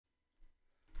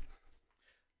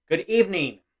Good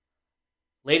evening,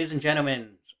 ladies and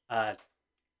gentlemen of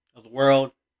the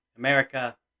world,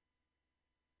 America,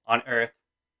 on Earth,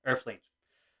 Earthlings.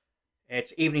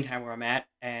 It's evening time where I'm at,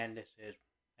 and this is,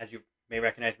 as you may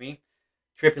recognize me,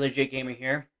 Trippylegit Gamer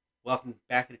here. Welcome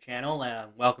back to the channel.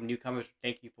 Welcome newcomers.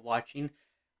 Thank you for watching.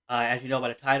 As you know by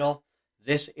the title,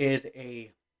 this is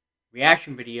a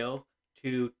reaction video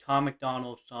to Tom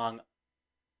MacDonald's song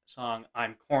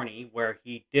 "I'm Corny," where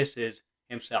he disses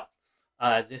himself.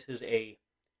 This is a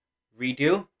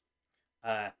redo.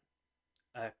 Uh,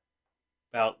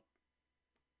 about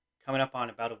coming up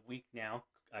on about a week now,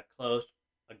 close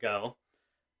ago.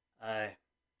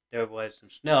 There was some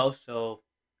snow, so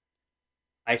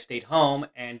I stayed home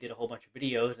and did a whole bunch of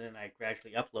videos, and then I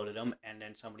gradually uploaded them. And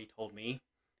then somebody told me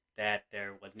that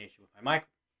there was an issue with my mic,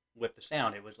 with the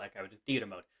sound. It was like I was in theater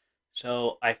mode.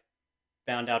 So I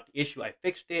found out the issue. I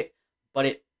fixed it, but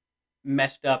it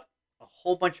messed up a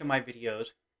whole bunch of my videos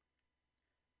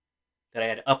that I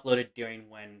had uploaded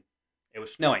during when it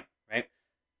was snowing, right?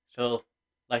 So,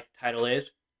 like the title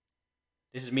is,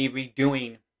 this is me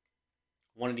redoing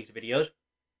one of these videos,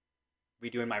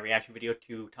 redoing my reaction video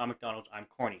to Tom MacDonald's "I'm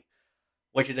Corny,"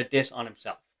 which is a diss on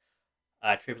himself.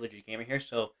 Trippylegit Gamer here,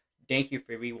 so thank you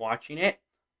for rewatching it.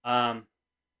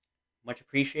 Much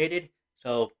appreciated.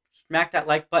 So smack that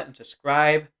like button,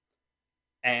 subscribe,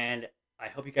 and I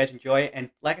hope you guys enjoy it.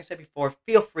 And like I said before,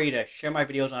 feel free to share my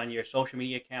videos on your social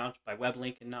media accounts by web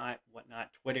link and whatnot,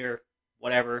 Twitter,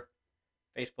 whatever,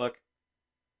 Facebook.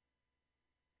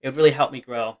 It would really help me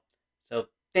grow. So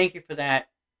thank you for that.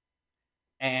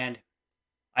 And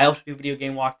I also do video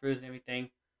game walkthroughs and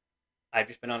everything. I've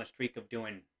just been on a streak of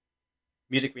doing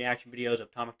music reaction videos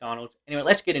of Tom MacDonald's. Anyway,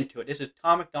 let's get into it. This is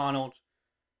Tom MacDonald's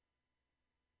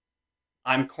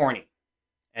 "I'm Corny."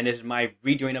 And this is my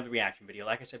redoing of the reaction video,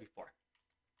 like I said before.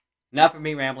 Enough of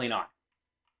me rambling on.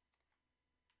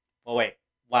 Oh wait,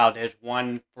 wow, there's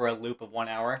one for a loop of 1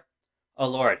 hour? Oh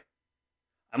Lord.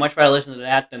 I'd much rather listen to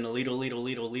that than the Leedle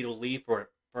Lee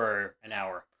for an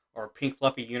hour, or Pink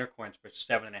Fluffy Unicorns for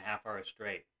 7.5 hours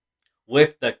straight,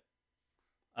 with the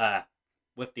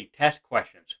test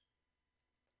questions.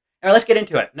 All right, let's get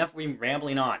into it. Enough of me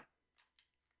rambling on.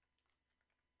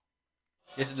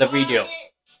 This is the redo.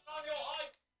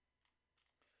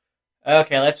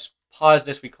 Okay, let's pause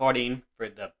this recording for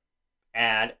the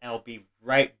ad. I'll be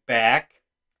right back.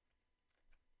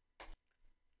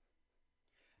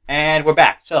 And we're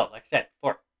back. So, like I said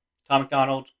before, Tom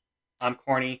MacDonald's "I'm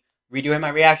Corny," redoing my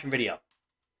reaction video.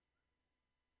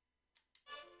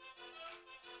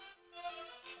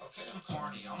 Okay, I'm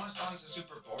corny. All my songs are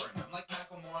super boring. I'm like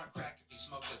Macklemore on crack if he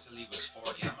smoked it till he was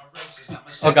 40. I'm a racist, I'm a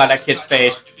sexist. Oh god, that kid's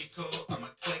face. To be cool. I'm a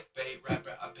clickbait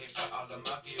rapper. I pay for all of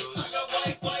my views. I got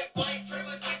white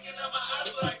privilege sticking out my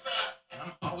eyes when I cry. And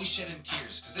I'm always shedding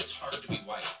tears because it's hard to be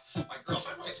white. My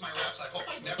girlfriend writes my raps. I hope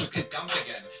I never get dumped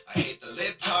again. I hate the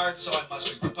libtard, so I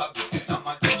must be Republican. Now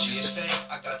my Gucci is fake.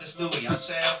 I got this Louis on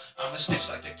sale. I'm a snitch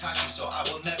like Takashi, so I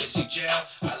will never see jail.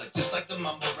 I look just like the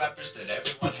mumble rappers that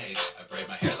everyone hates. I braid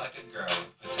my hair like a girl,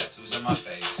 put tattoos on my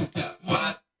face. Yeah,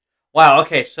 what? Wow,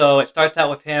 okay, so it starts out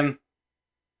with him.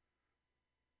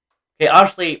 Okay,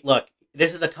 obviously, look,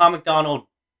 this is a Tom MacDonald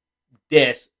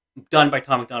diss done by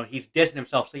Tom MacDonald. He's dissing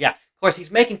himself, so yeah, of course,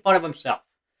 he's making fun of himself.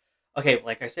 Okay,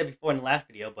 like I said before in the last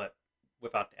video, but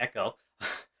without the echo.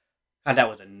 God, that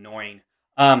was annoying.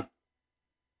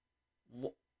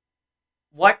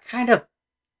 What kind of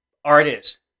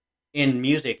artist in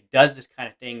music does this kind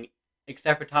of thing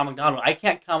except for Tom MacDonald? I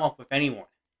can't come up with anyone.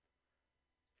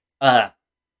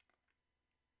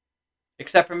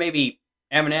 Except for maybe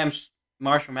Eminem's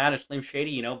Marshall Mathers, Slim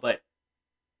Shady, you know, but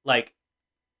like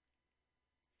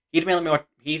he's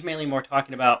mainly more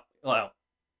talking about, well,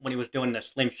 when he was doing the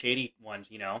Slim Shady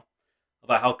ones, you know,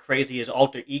 about how crazy his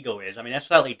alter ego is. I mean, that's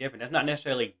slightly different. That's not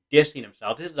necessarily dissing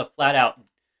himself. This is a flat out,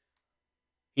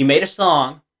 he made a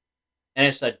song, and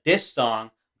it's a diss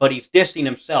song, but he's dissing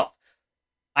himself.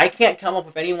 I can't come up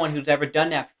with anyone who's ever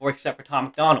done that before except for Tom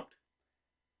MacDonald.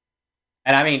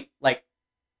 And I mean, like,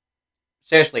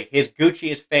 seriously, his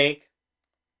Gucci is fake.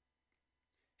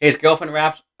 His girlfriend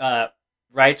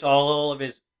writes all of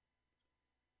his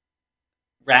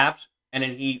raps, and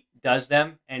then he does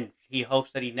them, and he hopes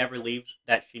that she never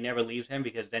leaves him,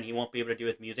 because then he won't be able to do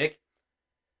his music.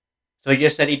 So he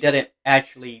just said he didn't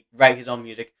actually write his own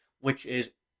music, which is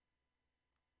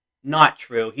not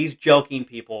true. He's joking,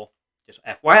 people. Just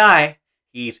FYI,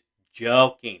 he's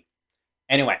joking.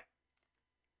 Anyway.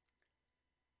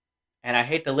 And I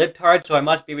hate the libtard, so I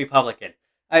must be Republican.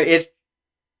 It's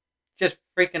just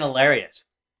freaking hilarious.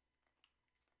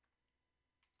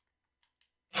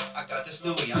 I got this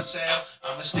Louis on sale.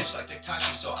 I'm a snitch like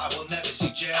Takashi, so I will never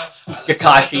see jail.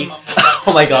 Kakashi.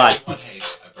 Oh my god. Everyone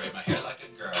hates. I braid my hair like a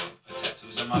girl. Put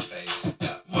tattoos on my face.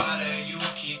 Yeah. Why do you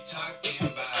keep talking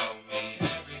about me?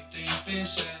 Everything's been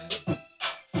said.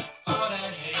 All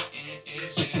that hating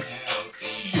isn't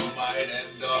healthy. You might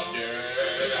end up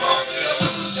dead. Call me a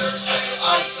loser, say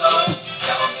I suck.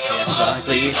 Tell me I'm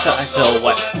ugly. So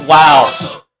what?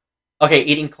 Wow. Okay,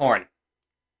 eating corn.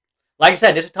 Like I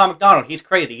said, this is Tom MacDonald. He's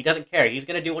crazy. He doesn't care. He's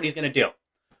gonna do what he's gonna do.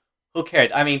 Who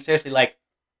cares? I mean, seriously, like,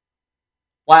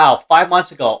 wow, 5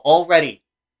 months ago already.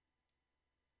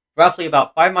 Roughly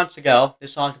about 5 months ago,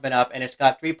 this song's been up, and it's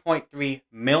got 3.3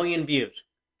 million views.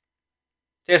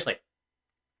 Seriously.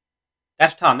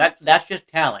 That's Tom. That's just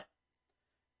talent.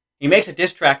 He makes a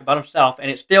diss track about himself, and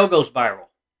it still goes viral.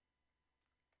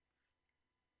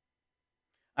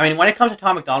 I mean, when it comes to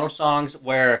Tom MacDonald songs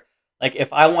where, like,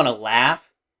 if I want to laugh,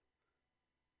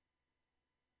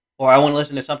 or I want to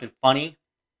listen to something funny,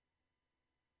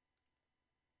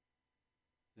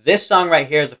 this song right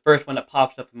here is the first one that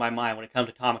pops up in my mind when it comes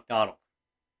to Tom MacDonald.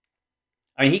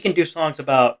 I mean, he can do songs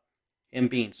about him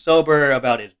being sober,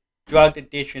 about his drug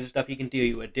addiction, stuff. He can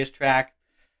do a diss track.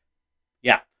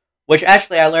 Yeah. Which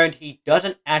actually I learned he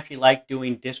doesn't actually like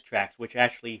doing diss tracks, which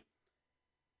actually,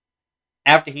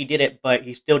 after he did it, but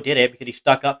he still did it because he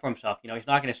stuck up for himself. You know, he's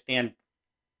not going to stand,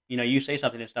 you know, you say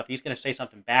something and stuff, he's going to say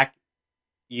something back,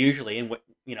 usually, and,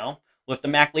 you know, with the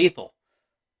Mac Lethal.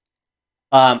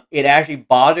 It actually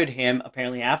bothered him,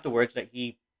 apparently, afterwards that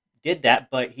he did that,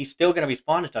 but he's still going to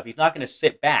respond to stuff. He's not going to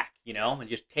sit back, you know, and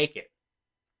just take it.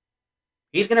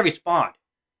 He's going to respond,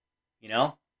 you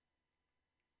know.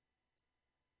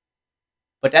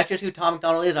 But that's just who Tom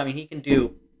MacDonald is. I mean, he can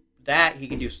do that. He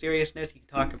can do seriousness. He can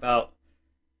talk about...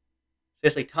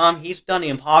 Seriously, Tom, he's done the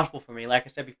impossible for me, like I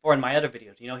said before in my other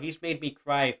videos. You know, he's made me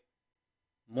cry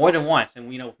more than once.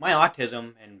 And, you know, with my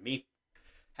autism and me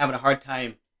having a hard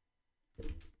time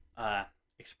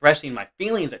expressing my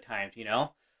feelings at times, you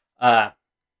know.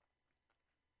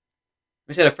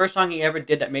 We said the first song he ever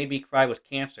did that made me cry was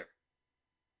Cancer.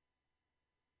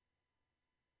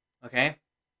 Okay?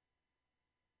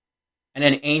 And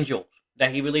then Angels,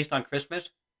 that he released on Christmas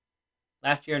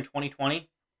last year in 2020,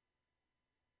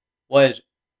 was,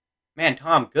 man,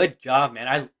 Tom, good job,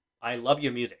 man. I love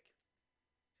your music.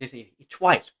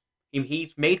 Twice.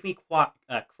 He's made me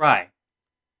cry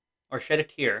or shed a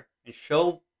tear and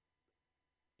show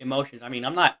emotions. I mean,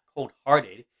 I'm not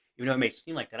cold-hearted, even though it may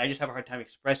seem like that. I just have a hard time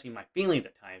expressing my feelings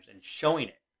at times and showing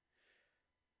it.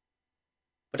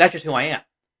 But that's just who I am.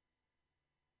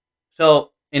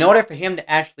 So, in order for him to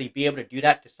actually be able to do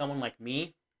that to someone like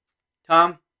me,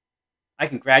 Tom, I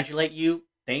congratulate you.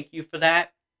 Thank you for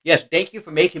that. Yes, thank you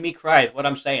for making me cry is what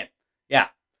I'm saying. Yeah.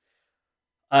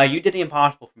 You did the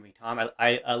impossible for me, Tom.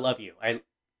 I love you.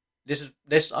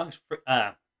 This song's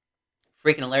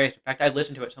freaking hilarious. In fact, I've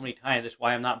listened to it so many times. That's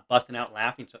why I'm not busting out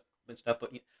laughing and stuff.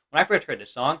 But when I first heard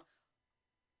this song,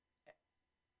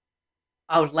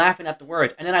 I was laughing at the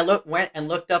words. And then I went and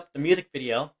looked up the music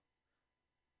video.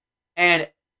 And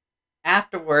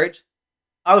afterwards,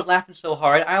 I was laughing so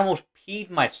hard, I almost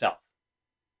peed myself.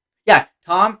 Yeah,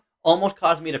 Tom almost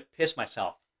caused me to piss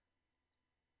myself.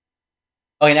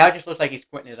 Okay, now it just looks like he's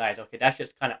squinting his eyes. Okay, that's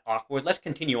just kind of awkward. Let's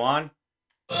continue on.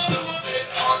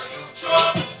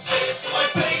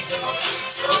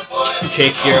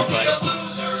 Kick your butt.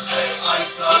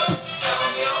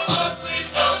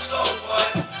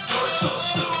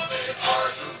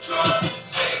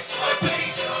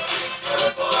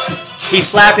 He's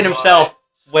slapping himself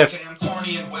with I'm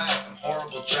corny and whack, I'm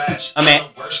horrible trash. a man.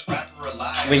 The worst rapper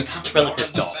alive.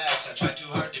 Ventriloquist doll. I try too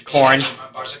hard to Corn. My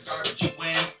bars are garbage, you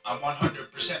win. I'm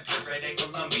 100% pure grade A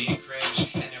Colombian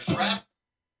cringe. And if rap...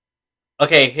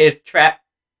 Okay, his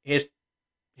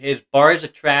bars are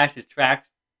trash,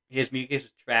 his music is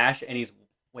trash, and he's,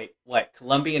 wait, what,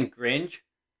 Colombian cringe?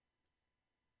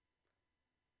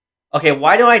 Okay,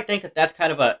 why do I think that that's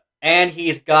kind of a, and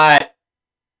he's got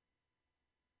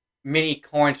mini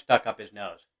corn stuck up his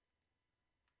nose.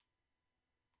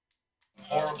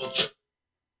 Horrible.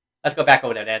 Let's go back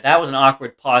over there. That was an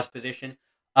awkward pause position.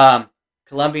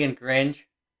 Colombian cringe.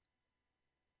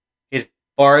 His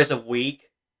bars are weak.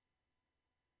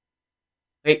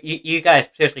 Wait, you guys,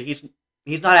 seriously,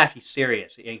 he's not actually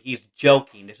serious. He's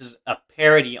joking. This is a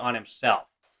parody on himself.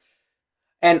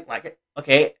 And, like,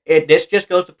 okay, this just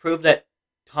goes to prove that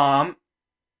Tom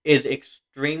is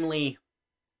extremely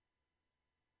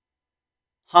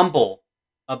humble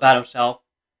about himself,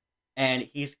 and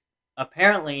he's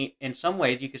apparently, in some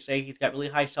ways, you could say he's got really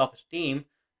high self-esteem,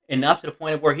 enough to the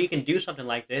point of where he can do something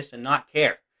like this and not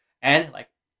care. And, like,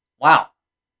 wow.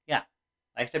 Yeah.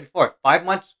 Like I said before, 5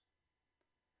 months,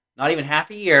 not even half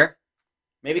a year,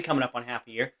 maybe coming up on half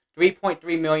a year,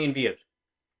 3.3 million views.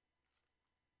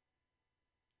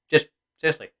 Just,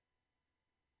 seriously.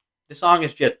 This song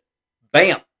is just,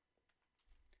 bam.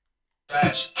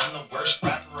 Trash. I'm the worst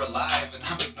rapper alive, and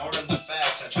I'm ignoring the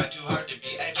facts. I try too hard to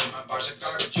be edgy. My bars are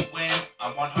garbage. You win.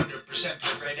 I'm 100%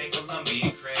 pure grade A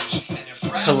Colombian cringe. And if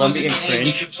rap Colombian was a game,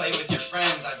 cringe. you could play with your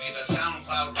friends. I'd be the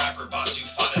SoundCloud rapper boss you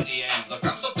fought at the end. Look,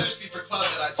 I'm so thirsty for clout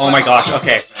that I'd Oh my gosh,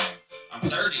 okay. I'm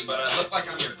 30, but I look like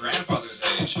I'm your grandfather's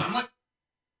age. I'm like...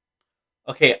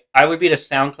 Okay, I would be the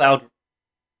SoundCloud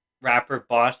rapper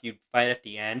boss you'd fight at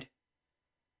the end.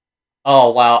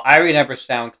 Oh, wow. I remember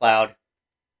SoundCloud.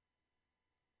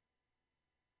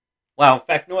 Wow, in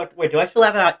fact, you know what? Wait, do I still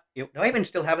have that? Do I even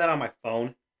still have that on my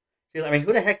phone? I mean,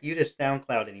 who the heck uses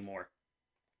SoundCloud anymore?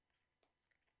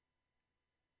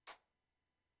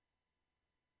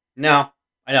 No,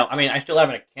 I don't. I mean, I still have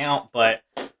an account, but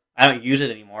I don't use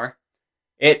it anymore.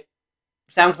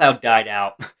 SoundCloud died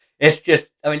out. It's just,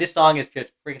 I mean, this song is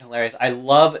just freaking hilarious. I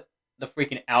love the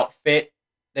freaking outfit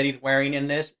that he's wearing in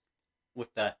this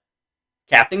with the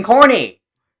Captain Corny.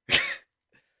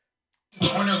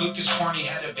 Joyner Lucas Corny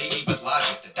had a baby with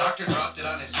logic. The doctor dropped it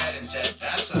on his head and said,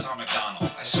 "That's a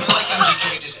MacDonald." I smell like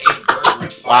MGK just ate a burger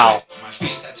and farted. Wow. My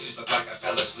face tattoos look like I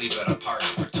fell asleep at a party.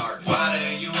 Retarded. Why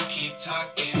do you keep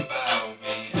talking about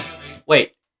me?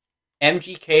 Wait,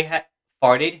 MGK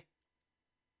farted?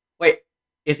 Wait,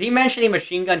 is he mentioning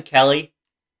Machine Gun Kelly?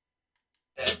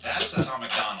 That's a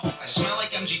MacDonald. I smell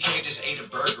like MGK just ate a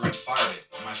burger and farted.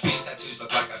 My face tattoos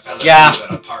look like I fell asleep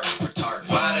at a party. Retarded.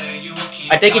 Why do you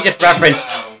keep I think he just referenced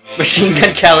Machine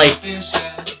Gun Kelly.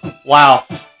 Wow.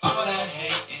 All that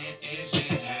hating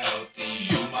isn't healthy.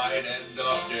 You might end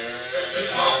up dead.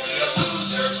 Call me a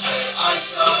loser, say I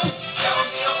suck. Tell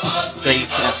me I'm ugly,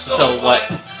 So what?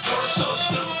 You're so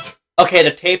stupid. Okay,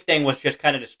 the tape thing was just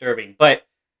kind of disturbing, but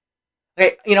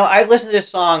okay, you know, I've listened to this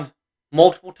song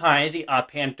multiple times.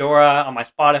 Pandora, on my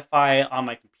Spotify, on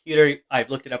my computer. I've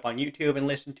looked it up on YouTube and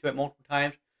listened to it multiple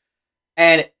times,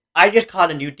 and I just caught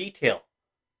a new detail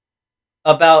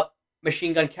about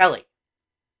Machine Gun Kelly.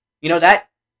 You know, that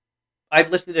I've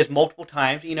listened to this multiple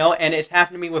times, you know, and it's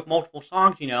happened to me with multiple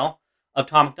songs, you know, of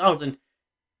Tom MacDonald. And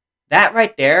that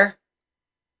right there,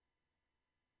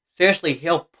 seriously,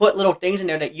 he'll put little things in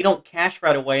there that you don't catch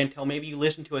right away until maybe you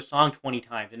listen to a song 20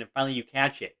 times and then finally you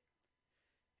catch it.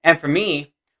 And for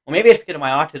me, well, maybe it's because of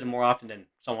my autism more often than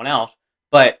someone else,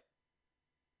 but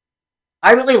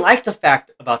I really like the fact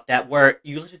about that where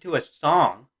you listen to a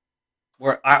song,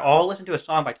 where I'll listen to a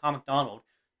song by Tom MacDonald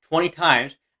 20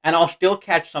 times, and I'll still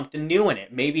catch something new in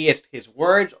it. Maybe it's his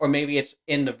words, or maybe it's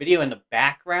in the video in the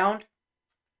background,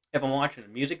 if I'm watching a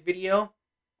music video,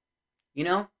 you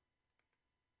know?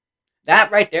 That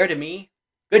right there to me,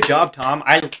 good job, Tom.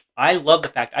 I love the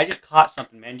fact, I just caught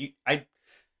something, man.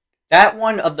 That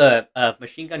one of the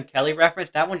Machine Gun Kelly reference,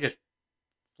 that one just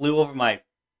flew over my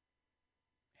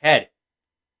head.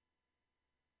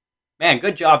 Man,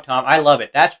 good job, Tom. I love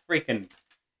it. That's freaking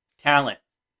talent,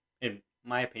 in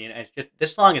my opinion. And it's just,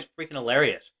 this song is freaking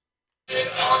hilarious. Are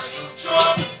you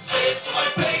drunk? Say it to my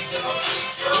face and I'll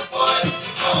kick your butt.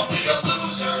 You call me a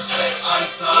loser, say I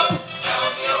suck. Tell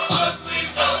me I'm ugly,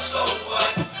 well so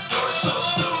what? You're so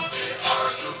stupid.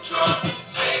 Are you drunk?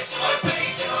 Say it to my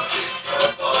face and I'll kick your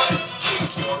butt. Kick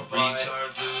your butt.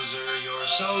 Retard loser, you're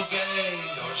so gay.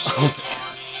 You're so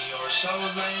corny, you're so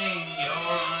lame.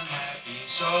 You're unhappy,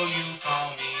 so you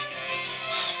call me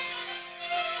names.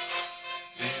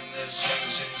 Been the same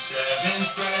since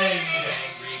 7th grade.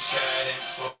 Angry, sad, and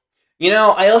full. You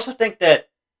know, I also think that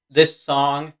this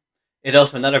song is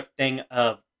also another thing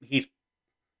of he's,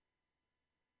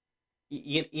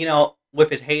 you know, with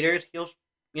his haters, he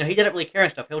doesn't really care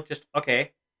and stuff. He'll just,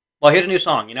 okay, well, here's a new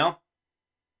song, you know?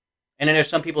 And then there's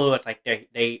some people who it's like, they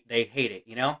hate it,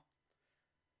 you know?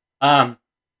 And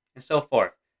so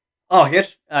forth. Oh,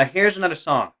 here's another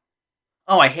song.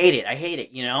 Oh, I hate it,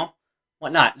 you know?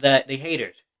 Whatnot, the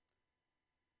haters.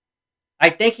 I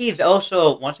think he's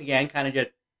also, once again, kind of just,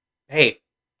 hey,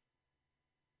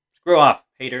 screw off,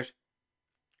 haters,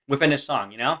 within this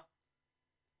song, you know?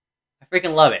 I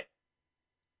freaking love it.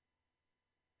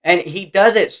 And he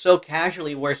does it so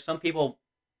casually where some people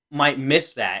might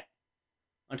miss that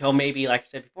until maybe, like I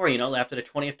said before, you know, after the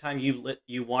 20th time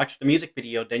you watch the music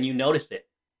video, then you notice it.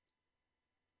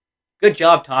 Good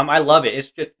job, Tom. I love it. It's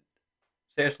just,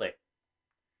 seriously.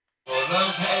 Full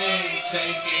of hate,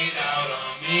 take it out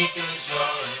on me 'cause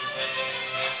you're in pain.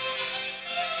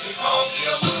 You call me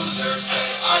a loser, say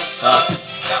I suck.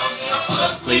 Tell me I'm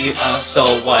ugly,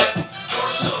 So what?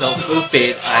 You're So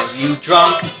stupid. Are you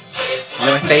drunk? Say it to In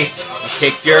my face. and I'll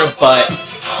kick your butt.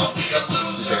 Call me a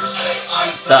loser, say I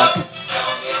Suck.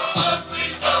 Tell me I'm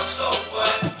ugly, well so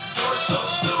what? You're so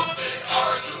stupid,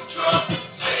 are you drunk?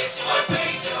 Say it to my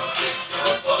face and I'll kick your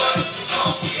butt.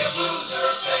 Call me a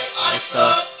loser, say I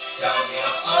suck. Tell me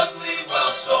I'm ugly, well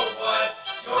so what?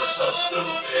 You're so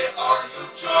stupid, are you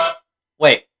drunk?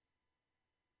 Wait.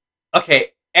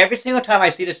 Okay, every single time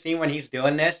I see the scene when he's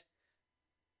doing this,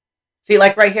 see,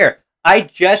 like right here, I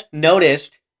just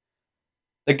noticed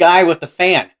the guy with the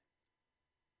fan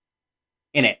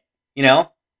in it, you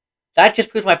know? That just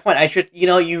proves my point. I should,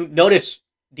 you notice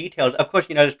details. Of course,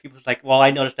 you notice people's like, well, I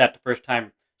noticed that the first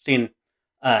time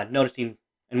noticing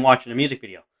and watching a music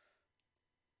video.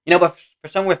 But for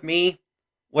someone with me,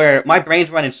 where my brain's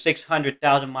running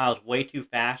 600,000 miles way too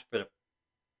fast for the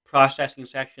processing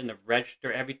section to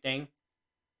register everything,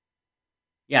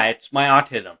 yeah, it's my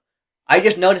autism. I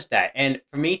just noticed that. And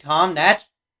for me, Tom, that's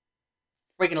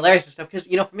freaking hilarious and stuff. Because,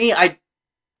 for me,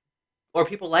 or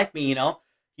people like me,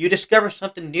 you discover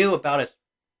something new about a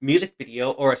music video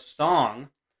or a song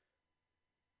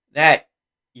that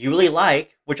you really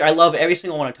like, which I love every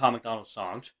single one of Tom MacDonald's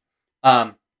songs.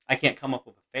 I can't come up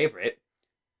with a favorite.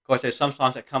 Of course, there's some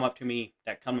songs that come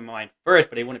to mind first,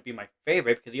 but they wouldn't be my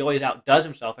favorite because he always outdoes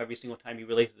himself every single time he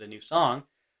releases a new song.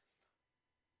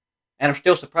 And I'm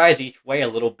still surprised each way a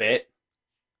little bit.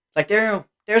 Like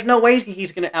there's no way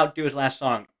he's gonna outdo his last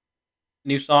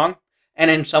new song. And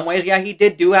in some ways, yeah, he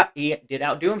did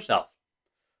outdo himself.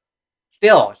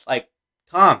 Still, it's like,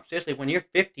 Tom, seriously, when you're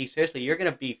 50, seriously, you're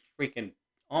gonna be freaking,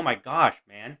 oh my gosh,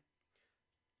 man.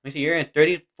 Let me see, you're in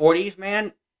 30s, 40s,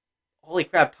 man. Holy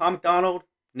crap, Tom MacDonald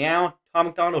now, Tom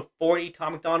MacDonald 40,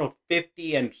 Tom MacDonald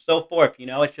 50, and so forth.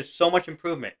 It's just so much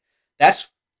improvement. That's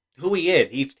who he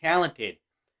is. He's talented.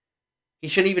 He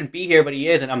shouldn't even be here, but he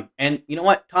is. And you know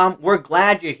what, Tom? We're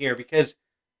glad you're here because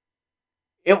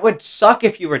it would suck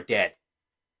if you were dead.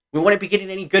 We wouldn't be getting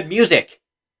any good music.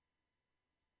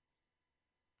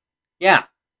 Yeah.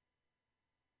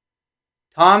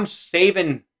 Tom's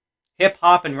saving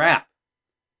hip-hop and rap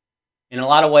in a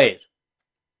lot of ways.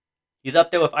 He's up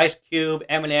there with Ice Cube,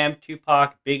 Eminem,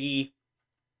 Tupac, Biggie,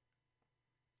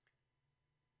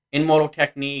 Immortal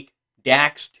Technique,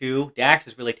 Dax, too. Dax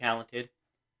is really talented.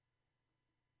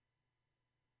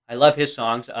 I love his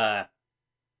songs,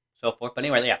 so forth. But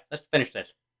anyway, yeah, let's finish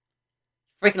this.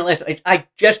 Freaking list. I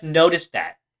just noticed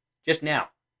that just now.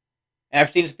 And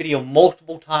I've seen this video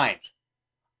multiple times.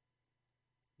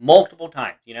 And,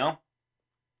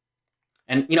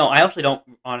 I also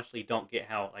honestly don't get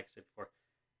how, like I said before,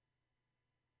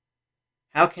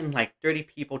 how can, 30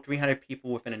 people, 300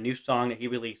 people within a new song that he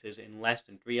releases in less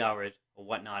than 3 hours or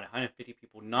whatnot, 150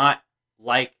 people not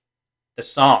like the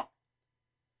song?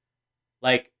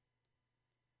 Like,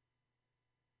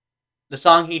 the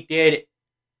song he did,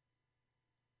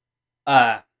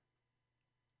 Sellout,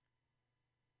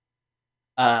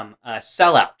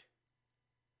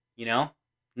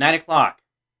 9 o'clock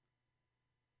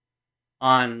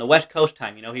on the West Coast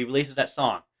time, he releases that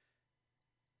song.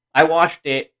 I watched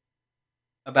it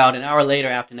about an hour later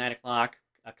after 9 o'clock,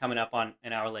 coming up on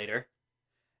an hour later,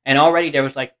 and already there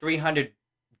was 300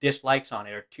 dislikes on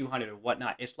it, or 200 or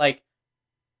whatnot. It's like,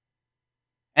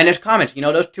 and there's comments,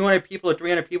 those 200 people or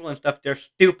 300 people and stuff, they're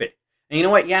stupid. And you know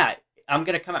what? Yeah, I'm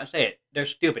going to come out and say it. They're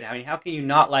stupid. I mean, how can you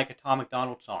not like a Tom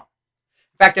MacDonald song?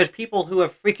 In fact, there's people who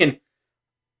have freaking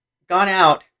gone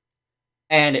out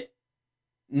and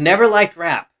never liked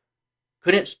rap,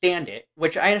 couldn't stand it,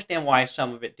 which I understand why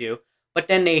some of it do, but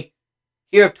then they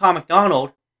hear of Tom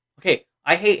MacDonald. Okay,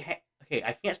 I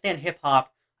can't stand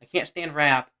hip-hop, I can't stand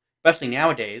rap, especially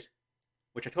nowadays,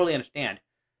 which I totally understand,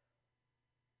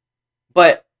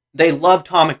 but they love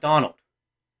Tom MacDonald.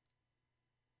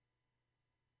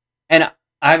 And,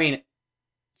 I mean,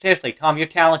 seriously, Tom, you're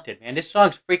talented, man. This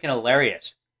song's freaking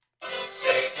hilarious.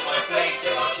 Say it to my face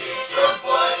and I'll kick your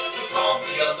butt. You call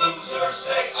me a loser,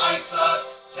 say I suck.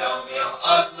 Tell me I'm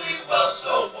ugly, well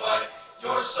so what?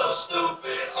 You're so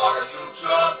stupid, are you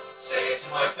drunk? Say it to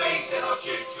my face and I'll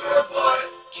kick your butt.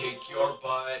 Kick your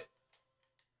butt.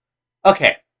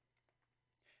 Okay.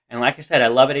 And like I said, I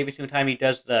love it every single time he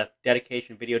does the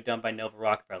dedication video done by Nova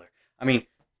Rockefeller. I mean,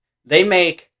 they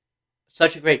make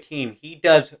such a great team. She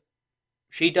does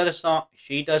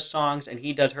songs, and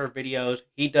he does her videos.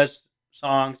 He does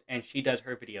songs, and she does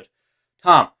her videos.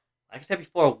 Tom, like I said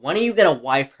before, when are you going to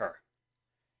wife her?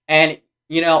 And,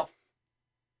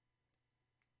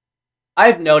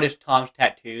 I've noticed Tom's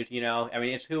tattoos, I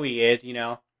mean, it's who he is,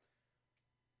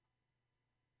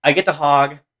 I get the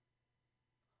hog.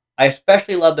 I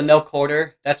especially love the no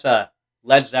quarter. That's a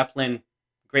Led Zeppelin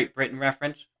Great Britain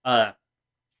reference.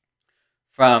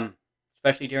 From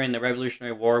especially during the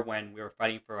Revolutionary War when we were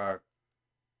fighting for our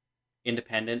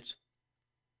independence.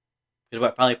 Because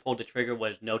what finally pulled the trigger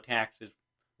was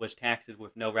taxes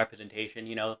with no representation.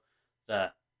 You know,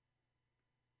 the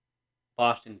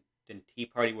Boston Tea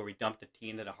Party where we dumped the tea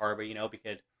into the harbor. You know,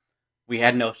 because we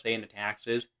had no say in the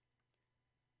taxes.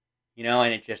 You know,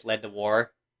 and it just led to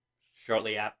war.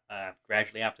 Gradually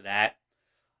after that,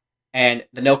 and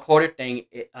the no quarter thing.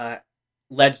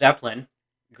 Led Zeppelin,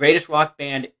 greatest rock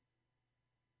band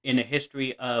in the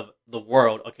history of the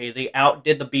world. Okay, they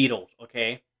outdid the Beatles.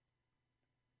 Okay,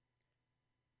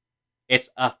 it's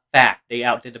a fact. They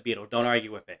outdid the Beatles. Don't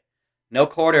argue with it. No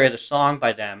Quarter is a song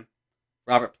by them.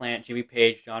 Robert Plant, Jimmy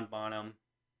Page, John Bonham,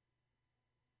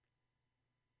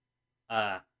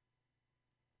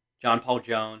 John Paul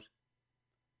Jones,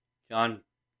 John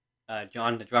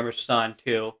the drummer's son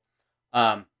too.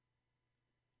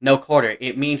 No Quarter.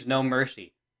 It means no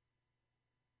mercy.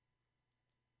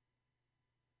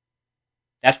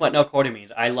 That's what no quarter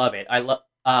means. I love it.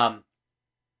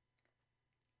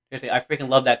 Seriously, I freaking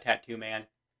love that tattoo, man.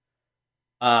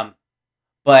 Um,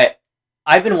 but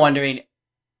I've been wondering,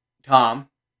 Tom.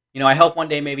 You know, I hope one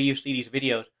day maybe you see these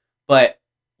videos. But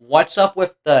what's up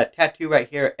with the tattoo right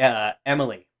here,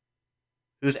 Emily?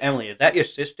 Who's Emily? Is that your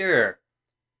sister? Or...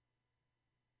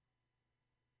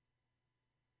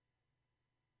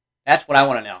 That's what I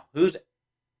want to know. Who's?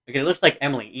 Because it looks like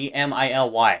Emily.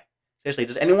 Emily. Seriously,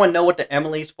 does anyone know what the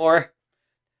Emily's for?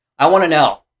 I want to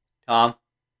know, Tom.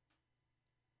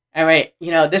 Anyway,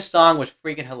 you know, this song was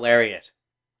freaking hilarious.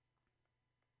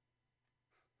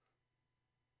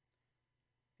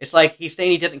 It's like he's saying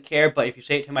he doesn't care, but if you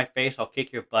say it to my face, I'll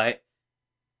kick your butt.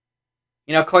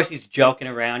 You know, of course he's joking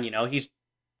around, you know. He's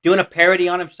doing a parody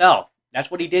on himself. That's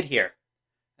what he did here.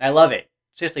 And I love it.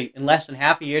 Seriously, in less than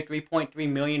half a year, 3.3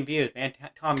 million views. Man,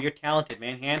 Tom, you're talented,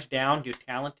 man. Hands down, you're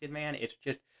talented, man. It's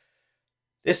just...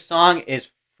 This song is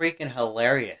freaking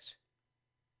hilarious.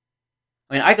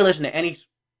 I mean, I could listen to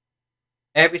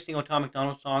every single Tom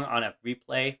MacDonald song on a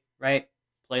replay, right?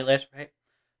 Playlist, right?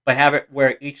 But have it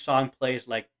where each song plays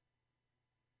like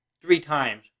 3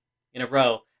 times in a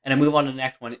row and I move on to the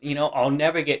next one. You know, I'll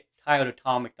never get tired of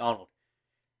Tom MacDonald.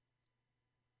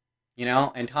 You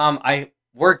know, and Tom,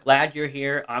 we're glad you're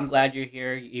here. I'm glad you're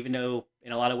here, even though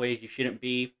in a lot of ways you shouldn't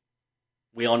be.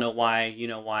 We all know why, you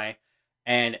know why.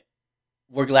 And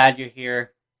we're glad you're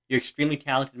here. You're extremely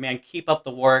talented, man. Keep up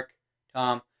the work,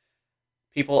 Tom.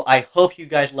 People, I hope you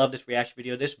guys love this reaction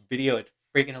video. This video is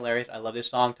freaking hilarious. I love this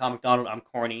song. Tom MacDonald, I'm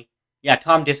corny. Yeah,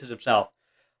 Tom disses himself.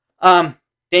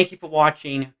 Thank you for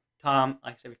watching, Tom.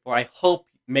 Like I said before, I hope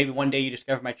maybe one day you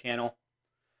discover my channel.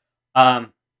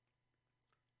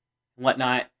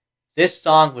 Whatnot. This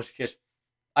song was just,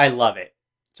 I love it.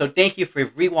 So thank you for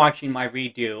rewatching my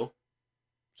redo.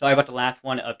 Sorry about the last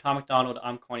one of Tom MacDonald,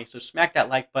 I'm corny. So smack that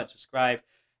like button, subscribe.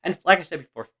 And like I said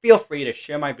before, feel free to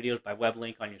share my videos by web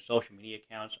link on your social media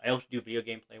accounts. I also do video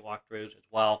gameplay walkthroughs as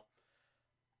well.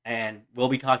 And we'll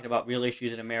be talking about real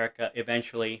issues in America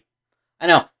eventually. I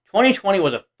know, 2020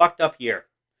 was a fucked up year,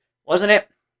 wasn't it?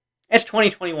 It's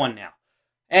 2021 now.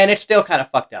 And it's still kind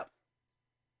of fucked up.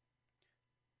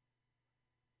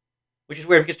 Which is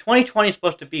weird, because 2020 is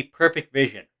supposed to be perfect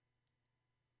vision.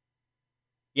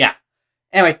 Yeah.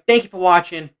 Anyway, thank you for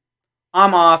watching.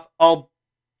 I'm off.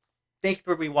 Thank you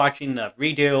for rewatching the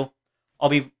redo.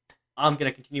 I'm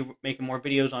gonna continue making more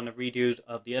videos on the redos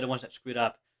of the other ones that screwed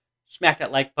up. Smack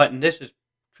that like button. This is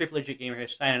Trippylegit Gamer here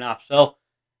signing off. So,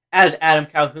 as Adam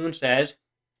Calhoun says,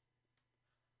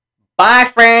 bye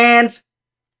friends!